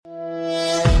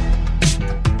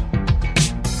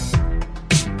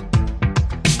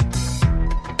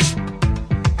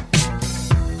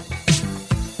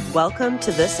Welcome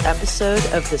to this episode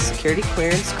of the Security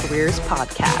Clearance Careers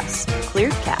Podcast,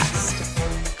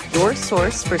 ClearedCast, your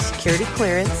source for security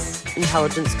clearance,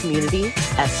 intelligence community,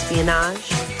 espionage,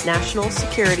 national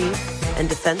security, and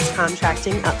defense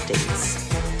contracting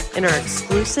updates, and our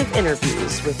exclusive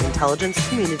interviews with intelligence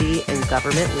community and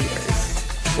government leaders.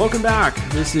 Welcome back.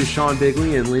 This is Sean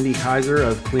Bigley and Lindy Kaiser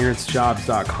of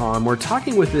ClearanceJobs.com. We're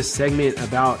talking with this segment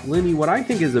about, Lindy, what I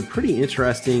think is a pretty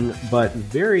interesting but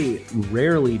very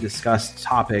rarely discussed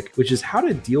topic, which is how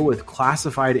to deal with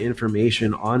classified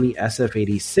information on the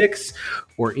SF-86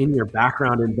 or in your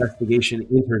background investigation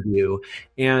interview.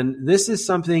 And this is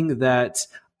something that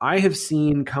I have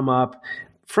seen come up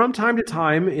from time to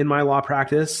time in my law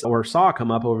practice, or saw come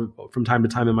up from time to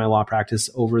time in my law practice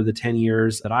over the 10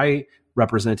 years that I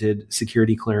represented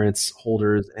security clearance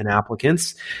holders and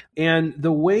applicants. And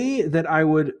the way that I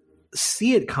would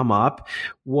see it come up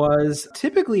was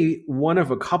typically one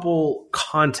of a couple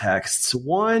contexts.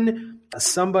 One,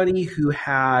 somebody who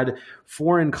had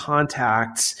foreign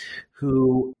contacts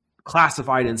who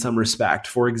classified in some respect.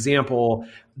 For example,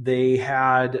 they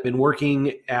had been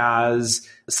working as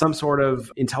some sort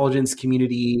of intelligence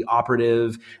community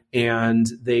operative, and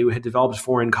they had developed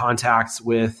foreign contacts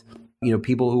with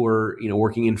people who were,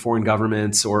 working in foreign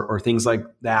governments or things like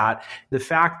that. The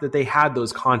fact that they had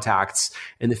those contacts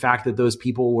and the fact that those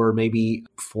people were maybe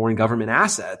foreign government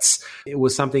assets, it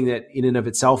was something that in and of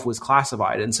itself was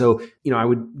classified. And so, I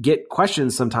would get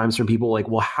questions sometimes from people like,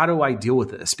 well, how do I deal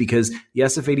with this? Because the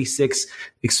SF-86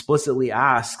 explicitly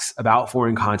asks about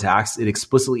foreign contacts. It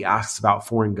explicitly asks about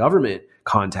foreign government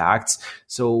contacts.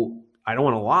 So I don't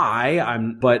want to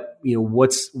lie, but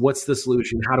what's the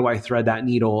solution? How do I thread that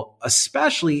needle?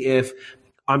 Especially if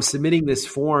I'm submitting this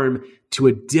form to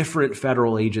a different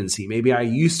federal agency. Maybe I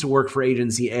used to work for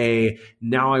agency A,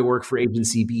 now I work for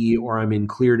agency B, or I'm in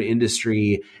cleared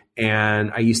industry,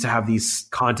 and I used to have these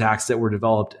contacts that were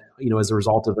developed as a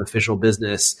result of official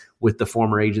business with the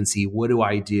former agency. What do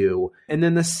I do? And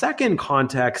then the second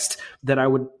context that I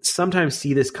would sometimes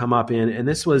see this come up in, and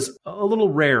this was a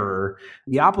little rarer,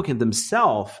 the applicant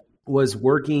themselves was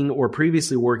working or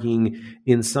previously working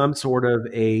in some sort of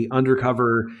a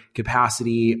undercover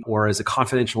capacity or as a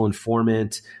confidential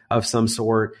informant of some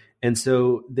sort. And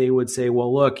so they would say,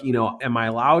 well, look, am I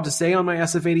allowed to say on my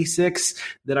SF-86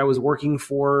 that I was working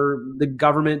for the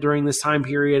government during this time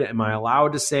period? Am I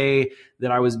allowed to say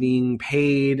that I was being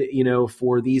paid,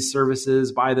 for these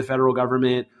services by the federal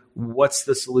government? What's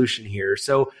the solution here?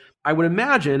 So I would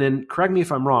imagine, and correct me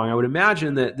if I'm wrong, I would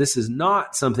imagine that this is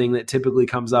not something that typically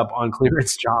comes up on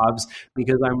clearance jobs,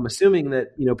 because I'm assuming that,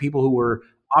 people who were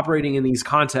operating in these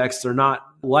contexts are not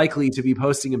likely to be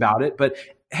posting about it. But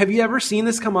have you ever seen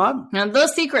this come up? Now,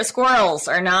 those secret squirrels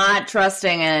are not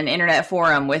trusting an internet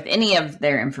forum with any of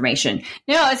their information.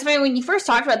 No, it's funny. When you first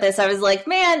talked about this, I was like,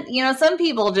 man, some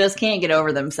people just can't get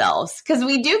over themselves. Because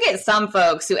we do get some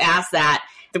folks who ask that.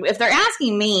 If they're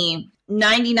asking me,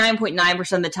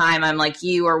 99.9% of the time, I'm like,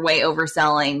 you are way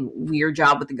overselling your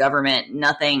job with the government.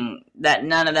 None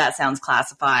of that sounds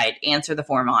classified. Answer the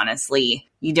form honestly.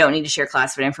 You don't need to share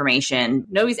classified information.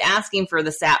 Nobody's asking for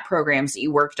the SAP programs that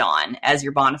you worked on as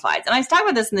your bona fides. And I was talking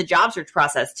about this in the job search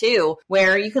process too,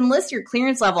 where you can list your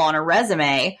clearance level on a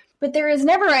resume, but there is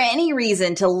never any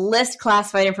reason to list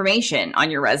classified information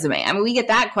on your resume. I mean, we get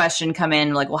that question come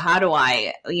in like, well, how do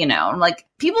I,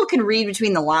 people can read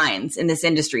between the lines in this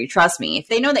industry. Trust me. If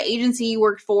they know the agency you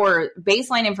worked for,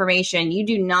 baseline information, you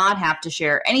do not have to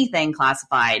share anything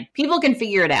classified. People can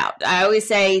figure it out. I always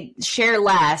say share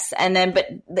less. But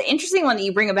the interesting one that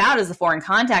you bring about is the foreign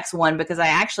contacts one, because I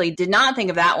actually did not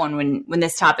think of that one when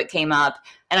this topic came up.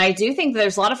 And I do think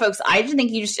there's a lot of folks, I just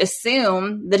think you just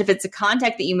assume that if it's a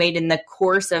contact that you made in the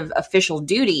course of official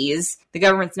duties, the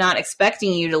government's not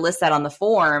expecting you to list that on the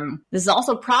form. This is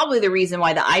also probably the reason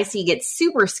why the IC gets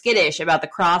super skittish about the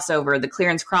crossover, the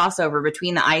clearance crossover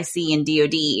between the IC and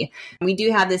DoD. We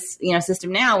do have this,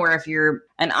 system now where if you're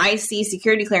an IC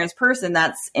security clearance person,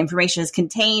 that's information is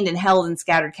contained and held in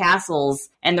scattered castles.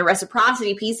 And the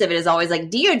reciprocity piece of it is always like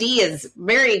DoD is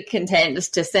very content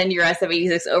to send your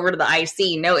SF-86 over to the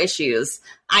IC, no issues.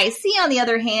 IC, on the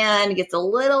other hand, gets a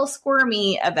little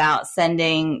squirmy about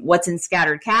sending what's in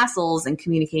scattered castles and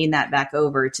communicating that back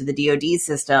over to the DoD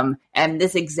system. And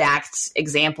this exact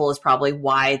example is probably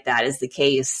why that is the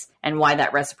case and why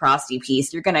that reciprocity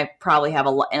piece. You're going to probably have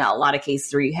in a lot of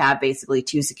cases where you have basically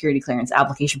two security clearance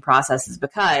application processes,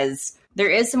 because there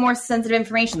is some more sensitive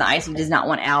information that ICE does not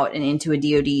want out and into a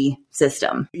DoD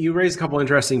system. You raised a couple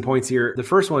interesting points here. The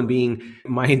first one being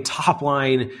my top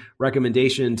line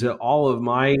recommendation to all of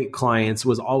my clients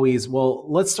was always, well,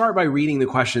 let's start by reading the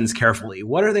questions carefully.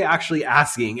 What are they actually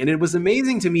asking? And it was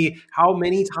amazing to me how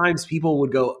many times people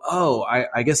would go, oh,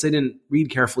 I guess I didn't read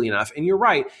carefully enough. And you're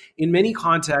right. In many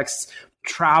contexts,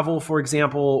 travel, for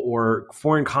example, or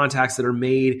foreign contacts that are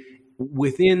made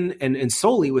within and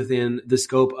solely within the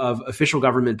scope of official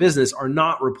government business are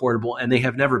not reportable, and they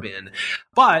have never been.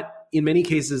 But in many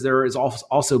cases, there is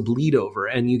also bleed over,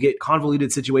 and you get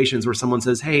convoluted situations where someone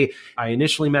says, hey, I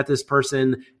initially met this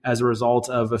person as a result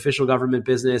of official government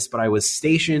business, but I was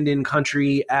stationed in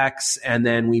country X, and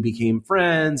then we became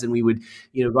friends, and we would,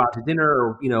 go out to dinner,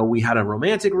 or, we had a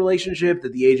romantic relationship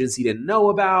that the agency didn't know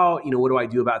about. What do I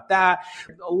do about that?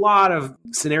 A lot of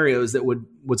scenarios that would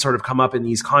sort of come up in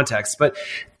these contexts, but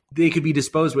they could be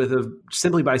disposed with of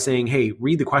simply by saying, hey,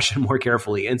 read the question more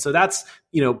carefully. And so that's,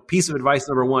 piece of advice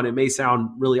number one. It may sound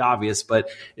really obvious, but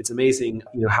it's amazing,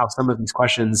 how some of these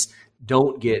questions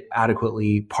don't get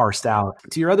adequately parsed out.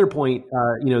 To your other point,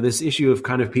 this issue of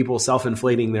kind of people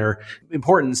self-inflating their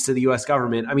importance to the U.S.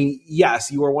 government. I mean, yes,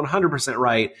 you are 100%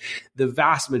 right. The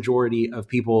vast majority of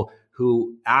people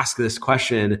who ask this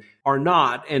question are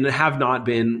not and have not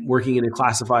been working in a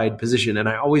classified position. And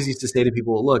I always used to say to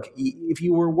people, look, if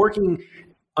you were working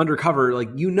undercover,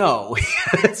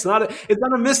 it's not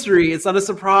a mystery. It's not a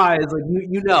surprise.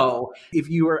 If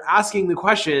you are asking the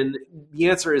question, the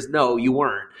answer is no, you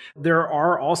weren't. There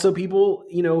are also people,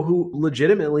 who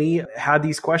legitimately had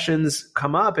these questions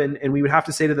come up, and we would have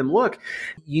to say to them, look,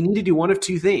 you need to do one of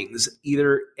two things.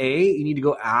 Either A, you need to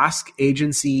go ask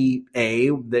agency A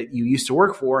that you used to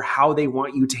work for how they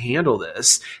want you to handle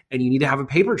this, and you need to have a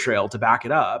paper trail to back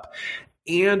it up,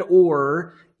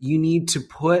 or you need to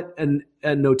put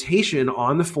a notation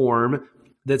on the form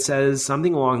that says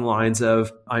something along the lines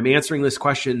of, I'm answering this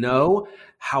question no.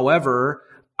 However,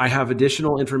 I have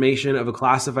additional information of a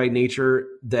classified nature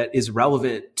that is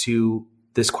relevant to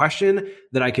this question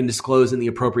that I can disclose in the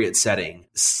appropriate setting.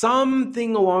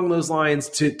 Something along those lines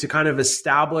to kind of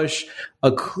establish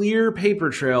a clear paper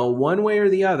trail one way or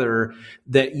the other,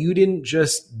 that you didn't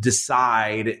just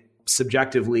decide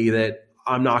subjectively that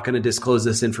I'm not going to disclose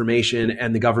this information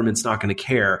and the government's not going to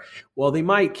care. Well, they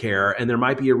might care, and there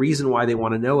might be a reason why they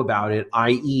want to know about it,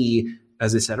 i.e.,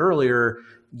 as I said earlier,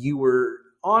 you were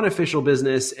on official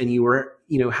business and you were,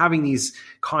 having these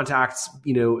contacts,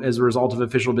 as a result of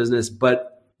official business,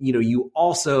 but you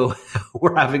also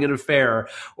were having an affair,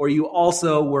 or you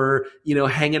also were,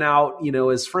 hanging out,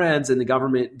 as friends, and the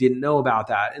government didn't know about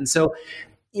that. And so,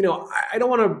 I don't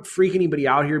want to freak anybody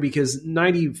out here, because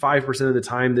 95% of the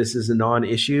time this is a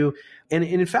non-issue. And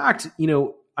in fact,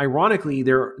 ironically,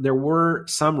 there were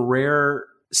some rare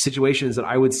situations that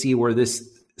I would see where this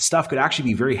stuff could actually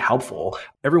be very helpful.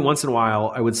 Every once in a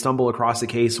while, I would stumble across a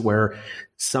case where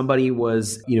somebody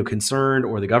was, concerned,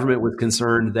 or the government was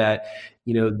concerned that,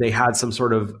 they had some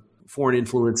sort of foreign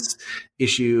influence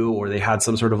issue, or they had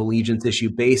some sort of allegiance issue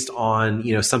based on,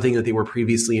 something that they were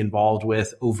previously involved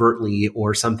with overtly,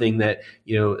 or something that,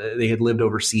 they had lived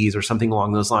overseas, or something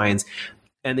along those lines.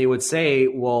 And they would say,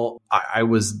 well, I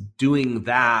was doing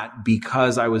that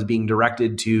because I was being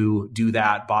directed to do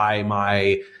that by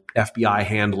my FBI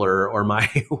handler or my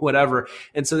whatever.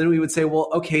 And so then we would say, well,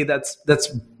 okay, that's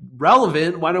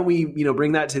relevant. Why don't we,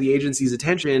 bring that to the agency's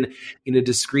attention in a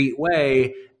discreet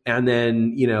way? And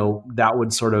then, that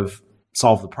would sort of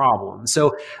solve the problem.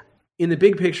 So in the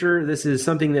big picture, this is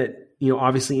something that,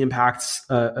 obviously impacts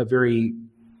a very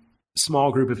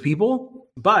small group of people.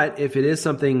 But if it is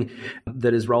something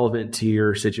that is relevant to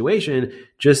your situation,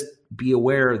 just be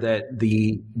aware that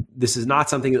this is not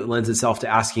something that lends itself to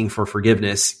asking for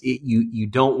forgiveness. You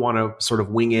don't want to sort of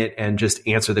wing it and just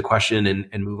answer the question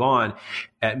and move on.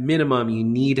 At minimum, you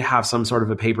need to have some sort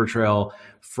of a paper trail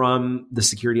from the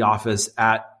security office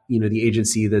at the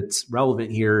agency that's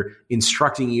relevant here,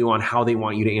 instructing you on how they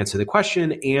want you to answer the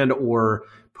question, and or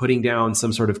putting down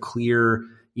some sort of clear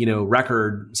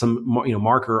record, some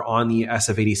marker on the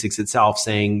SF-86 itself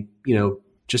saying,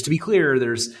 just to be clear,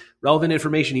 there's relevant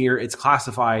information here. It's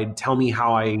classified. Tell me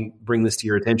how I bring this to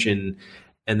your attention.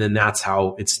 And then that's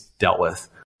how it's dealt with.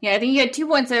 Yeah, I think you had 2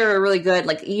 points that were really good,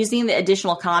 like using the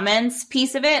additional comments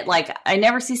piece of it. Like, I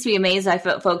never cease to be amazed by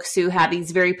folks who have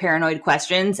these very paranoid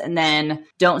questions and then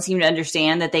don't seem to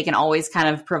understand that they can always kind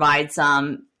of provide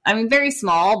some, very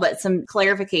small, but some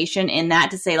clarification in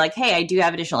that to say, like, hey, I do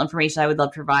have additional information I would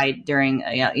love to provide during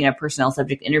a personnel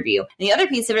subject interview. And the other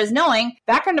piece of it is knowing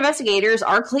background investigators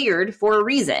are cleared for a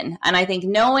reason. And I think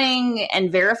knowing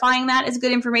and verifying that is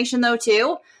good information, though,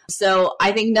 too. So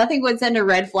I think nothing would send a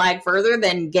red flag further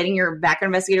than getting your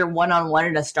background investigator one-on-one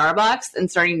at a Starbucks and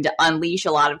starting to unleash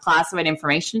a lot of classified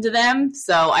information to them.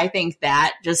 So I think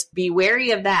that just be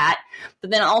wary of that.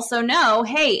 But then also know,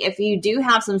 hey, if you do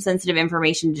have some sensitive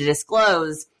information to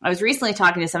disclose, I was recently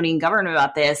talking to somebody in government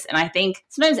about this, and I think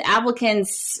sometimes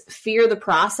applicants fear the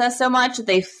process so much that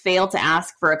they fail to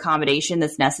ask for accommodation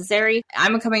that's necessary.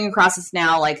 I'm coming across this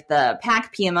now, like the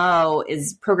PAC PMO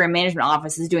is Program Management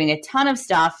Office is doing a ton of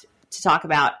stuff to talk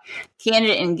about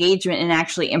candidate engagement and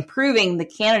actually improving the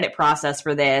candidate process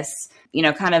for this,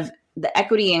 kind of the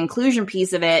equity and inclusion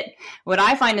piece of it. What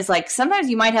I find is like sometimes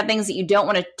you might have things that you don't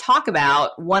want to talk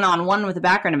about one-on-one with a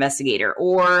background investigator,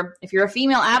 or if you're a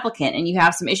female applicant and you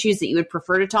have some issues that you would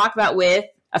prefer to talk about with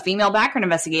a female background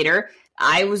investigator.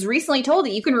 I was recently told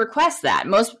that you can request that.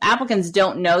 Most applicants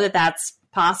don't know that that's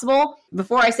possible.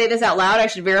 Before I say this out loud, I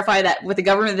should verify that with the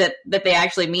government that they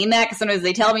actually mean that, because sometimes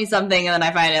they tell me something and then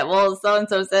I find out, well,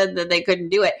 so-and-so said that they couldn't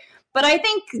do it. But I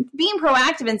think being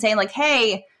proactive and saying like,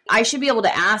 hey, I should be able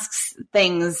to ask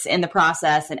things in the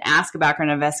process and ask a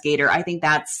background investigator. I think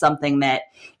that's something that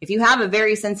if you have a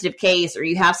very sensitive case or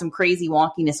you have some crazy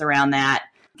wonkiness around that,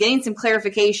 getting some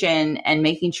clarification and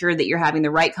making sure that you're having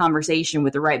the right conversation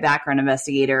with the right background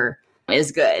investigator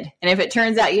is good. And if it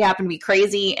turns out you happen to be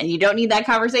crazy and you don't need that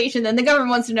conversation, then the government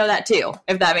wants to know that too,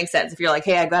 if that makes sense. If you're like,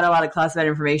 hey, I've got a lot of classified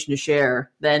information to share,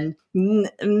 then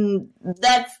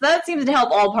that seems to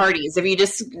help all parties. If you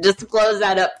just disclose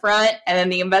that up front, and then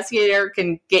the investigator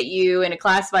can get you in a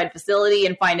classified facility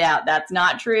and find out that's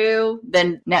not true,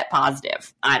 then net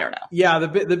positive. I don't know. Yeah, the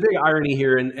big irony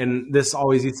here, and this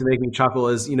always used to make me chuckle,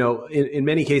 is, in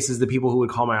many cases, the people who would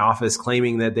call my office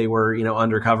claiming that they were,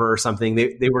 undercover or something,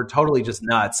 they were totally just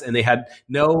nuts, and they had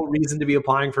no reason to be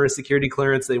applying for a security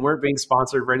clearance. They weren't being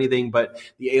sponsored for anything, but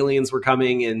the aliens were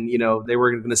coming and, they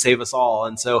were going to save us all.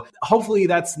 And so hopefully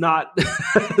that's not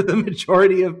the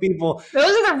majority of people.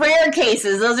 Those are the rare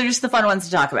cases. Those are just the fun ones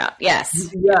to talk about. Yes.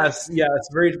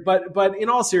 But in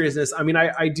all seriousness, I mean,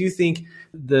 I do think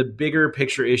the bigger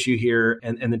picture issue here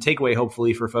and the takeaway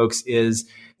hopefully for folks is,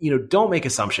 don't make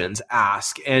assumptions,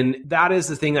 ask. And that is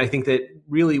the thing I think that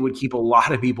really would keep a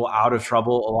lot of people out of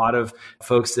trouble. A lot of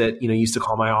folks that, used to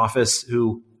call my office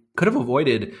who could have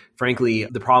avoided, frankly,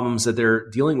 the problems that they're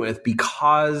dealing with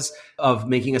because of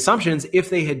making assumptions if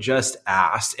they had just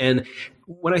asked. And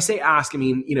when I say ask, I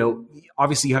mean,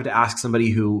 obviously you have to ask somebody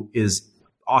who is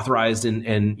authorized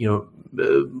and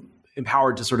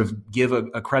empowered to sort of give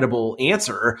a credible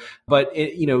answer. But,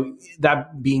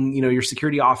 that being, your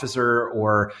security officer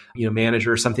or,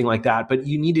 manager or something like that. But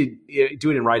you need to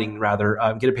do it in writing, rather,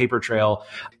 get a paper trail.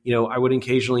 I would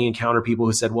occasionally encounter people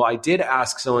who said, well, I did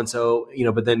ask so-and-so,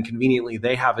 but then conveniently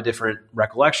they have a different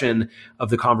recollection of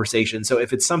the conversation. So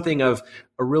if it's something of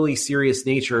a really serious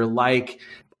nature, like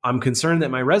I'm concerned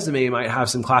that my resume might have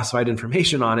some classified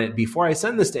information on it. Before I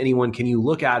send this to anyone, can you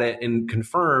look at it and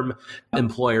confirm,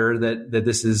 employer, that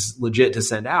this is legit to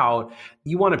send out?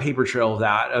 You want a paper trail of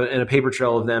that, and a paper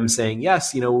trail of them saying,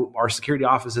 yes, our security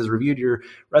office has reviewed your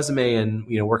resume and,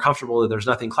 we're comfortable that there's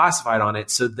nothing classified on it,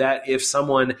 so that if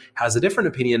someone has a different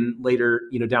opinion later,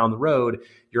 down the road,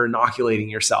 you're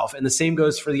inoculating yourself. And the same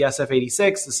goes for the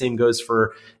SF-86. The same goes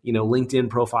for,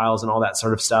 LinkedIn profiles and all that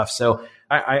sort of stuff. So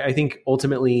I think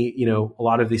ultimately, a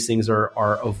lot of these things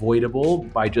are avoidable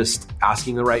by just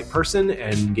asking the right person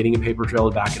and getting a paper trail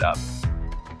to back it up.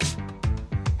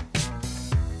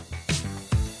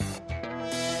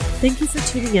 Thank you for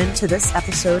tuning in to this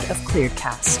episode of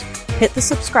ClearedCast. Hit the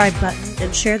subscribe button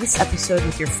and share this episode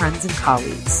with your friends and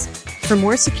colleagues. For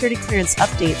more security clearance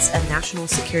updates and national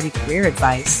security career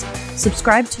advice,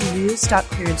 subscribe to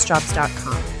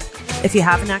news.clearancejobs.com. If you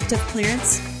have an active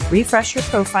clearance, refresh your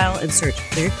profile and search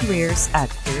cleared careers at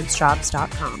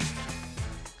clearancejobs.com.